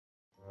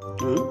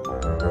டிஸ்பிளேல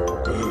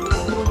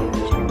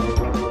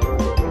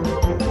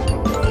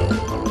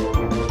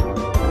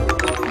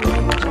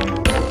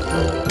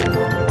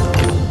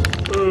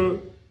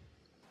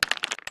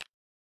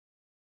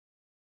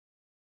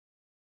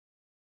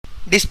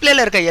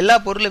இருக்க எல்லா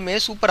பொருளுமே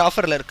சூப்பர்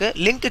ஆஃபர்ல இருக்கு.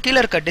 லிங்க் கீழ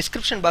இருக்க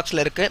டிஸ்கிரிப்ஷன்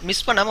பாக்ஸ்ல இருக்கு.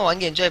 மிஸ் பண்ணாம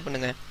வாங்கி என்ஜாய்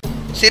பண்ணுங்க.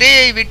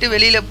 சிறையை விட்டு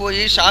வெளியில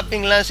போய்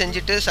ஷாப்பிங்லாம்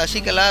செஞ்சுட்டு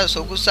சசிகலா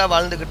சொகுசா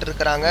வாழ்ந்துகிட்டு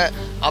இருக்கிறாங்க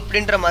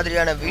அப்படின்ற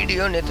மாதிரியான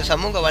வீடியோ நேற்று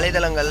சமூக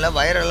வலைதளங்கள்ல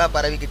வைரலா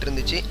பரவிக்கிட்டு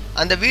இருந்துச்சு.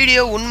 அந்த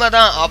வீடியோ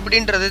உண்மைதான்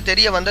அப்படின்றது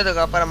தெரிய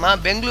வந்ததுக்கு அப்புறமா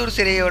பெங்களூர்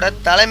சிறையோட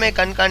தலைமை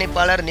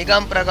கண்காணிப்பாளர்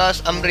நிகாம்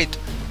பிரகாஷ் அம்ரித்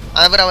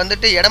அவரை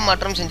இடம்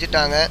மாற்றம்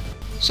செஞ்சுட்டாங்க.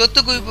 சொத்து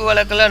குவிப்பு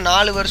வழக்கில்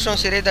 4 வருஷம்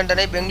சிறை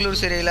தண்டனை பெங்களூர்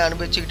சிறையில்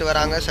அனுபவிச்சுக்கிட்டு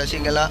வராங்க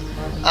சசிகலா.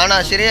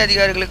 ஆனால் சிறை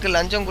அதிகாரிகளுக்கு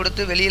லஞ்சம்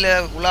கொடுத்து வெளியில்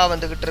உலா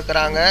வந்துக்கிட்டு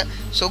இருக்கிறாங்க,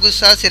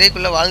 சொகுசாக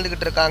சிறைக்குள்ளே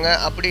வாழ்ந்துக்கிட்டு இருக்காங்க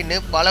அப்படின்னு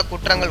பல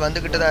குற்றங்கள்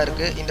வந்துக்கிட்டு தான்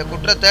இருக்குது. இந்த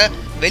குற்றத்தை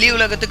வெளி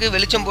உலகத்துக்கு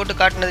வெளிச்சம் போட்டு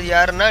காட்டினது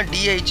யாருன்னா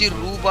டிஐஜி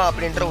ரூபா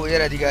அப்படின்ற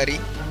உயர் அதிகாரி.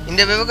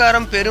 இந்த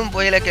விவகாரம் பெரும்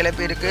புயலை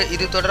கிளப்பியிருக்கு.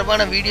 இது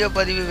தொடர்பான வீடியோ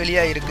பதிவு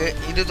வெளியாயிருக்கு.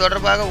 இது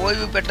தொடர்பாக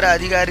ஓய்வு பெற்ற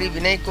அதிகாரி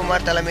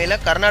வினய்குமார்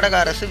தலைமையில் கர்நாடக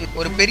அரசு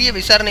ஒரு பெரிய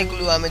விசாரணை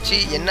குழு அமைச்சு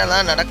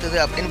என்னெல்லாம் நடக்குது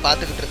அப்படின்னு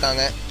பார்த்துக்கிட்டு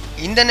இருக்காங்க.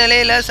 இந்த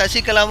நிலையில்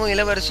சசிகலாவும்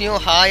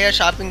இளவரசியும் ஹாயாக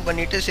ஷாப்பிங்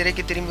பண்ணிட்டு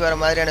சிறைக்கு திரும்பி வர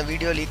மாதிரியான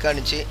வீடியோ லீக்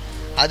ஆனிச்சு.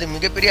 அது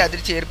மிகப்பெரிய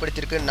அதிர்ச்சி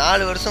ஏற்படுத்தியிருக்கு.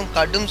 4 வருஷம்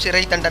கடும்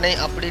சிறை தண்டனை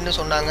அப்படின்னு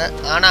சொன்னாங்க.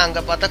 ஆனால்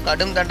அங்கே பார்த்தா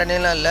கடும்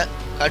தண்டனைலாம் இல்லை,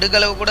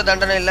 கடுகளவு கூட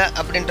தண்டனை இல்லை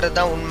அப்படின்றது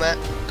தான் உண்மை.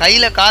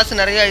 கையில் காசு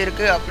நிறையா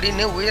இருக்குது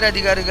அப்படின்னு உயர்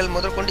அதிகாரிகள்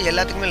முதற்கொண்டு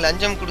எல்லாத்துக்குமே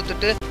லஞ்சம்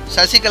கொடுத்துட்டு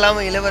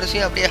சசிகலாவும்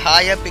இளவரசியும் அப்படியே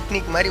ஹாயாக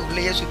பிக்னிக் மாதிரி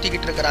உள்ளேயே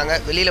சுற்றிக்கிட்டு இருக்கிறாங்க,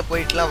 வெளியில்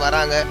போயிட்டுலாம்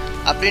வராங்க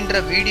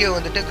அப்படின்ற வீடியோ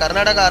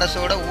கர்நாடக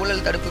அரசோட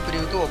ஊழல் தடுப்பு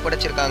பிரிவுக்கு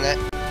ஒப்படைச்சிருக்காங்க.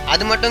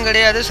 அது மட்டும்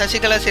கிடையாது,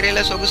 சசிகலா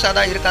சிறையில் சொகுசாக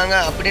தான் இருக்காங்க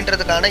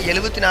அப்படின்றதுக்கான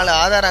 74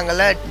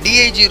 ஆதாரங்களை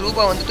டிஐஜி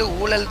ரூபா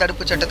ஊழல்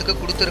தடுப்பு சட்டத்துக்கு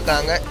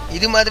கொடுத்துருக்காங்க.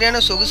 இது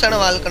மாதிரியான சொகுசான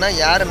வாழ்க்கைனா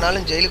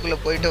யாருனாலும் ஜெயிலுக்குள்ளே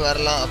போயிட்டு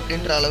வரலாம்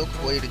அப்படின்ற அளவுக்கு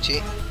போயிடுச்சு.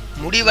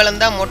 முடி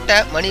வளர்ந்தா மொட்டை,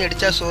 மணி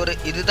அடித்தா சோறு,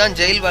 இதுதான்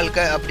ஜெயில்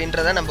வாழ்க்கை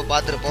அப்படின்றத நம்ம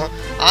பார்த்துருப்போம்.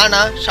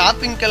 ஆனால்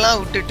ஷாப்பிங்கெல்லாம்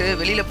விட்டுட்டு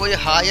வெளியில்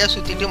போய் ஹாயாக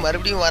சுற்றிட்டு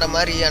மறுபடியும் வர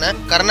மாதிரியான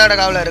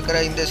கர்நாடகாவில் இருக்கிற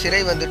இந்த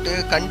சிறை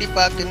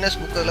கண்டிப்பாக கின்னஸ்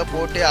புக்கில்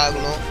போட்டே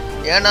ஆகணும்.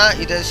 ஏன்னா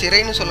இதை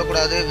சிறைன்னு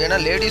சொல்லக்கூடாது, வேணா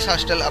லேடிஸ்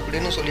ஹாஸ்டல்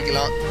அப்படின்னு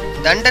சொல்லிக்கலாம்.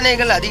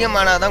 தண்டனைகள்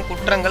அதிகமானாதான்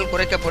குற்றங்கள்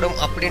குறைக்கப்படும்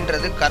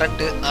அப்படின்றது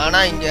கரெக்டு.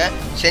 ஆனால் இங்கே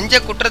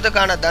செஞ்ச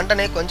குற்றத்துக்கான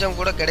தண்டனை கொஞ்சம்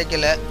கூட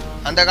கிடைக்கல.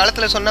 அந்த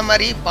காலத்தில் சொன்ன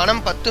மாதிரி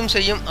பணம் பத்தும்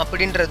செய்யும்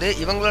அப்படின்றது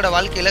இவங்களோட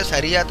வாழ்க்கையில்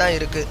சரியாக தான்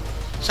இருக்குது.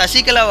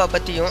 சசிகலாவை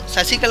பற்றியும்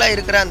சசிகலா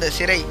இருக்கிற அந்த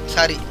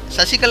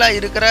சசிகலா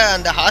இருக்கிற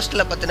அந்த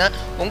ஹாஸ்டலை பற்றின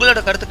உங்களோட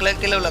கருத்துக்களை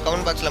கீழே உள்ள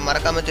கமெண்ட் பாக்ஸில்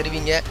மறக்காமல்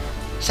தெரிவிங்க.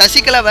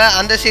 சசிகலாவை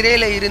அந்த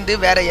சிறையில் இருந்து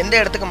வேறு எந்த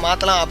இடத்துக்கு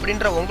மாற்றலாம்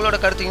அப்படின்ற உங்களோட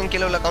கருத்தையும்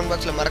கீழே உள்ள கமெண்ட்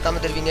பாக்ஸில்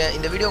மறக்காமல் தெரிவிங்க.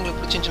 இந்த வீடியோ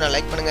உங்களுக்கு பிடிச்சிருந்துச்சுன்னா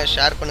லைக் பண்ணுங்கள்,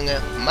 ஷேர்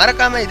பண்ணுங்கள்.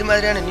 மறக்காமல் இது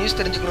மாதிரியான நியூஸ்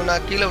தெரிஞ்சுக்கணுன்னா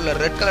கீழே உள்ள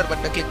ரெட் கலர்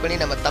பட்டனை கிளிக் பண்ணி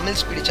நம்ம தமிழ்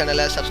ஸ்பீட்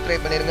சேனலை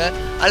சப்ஸ்கிரைப் பண்ணிடுங்க.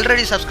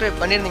 ஆல்ரெடி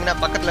சப்ஸ்கிரைப் பண்ணியிருந்தீங்கன்னா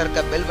பக்கத்தில்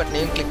இருக்க பெல்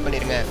பட்டனையும் கிளிக்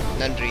பண்ணிடுங்க.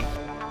 நன்றி.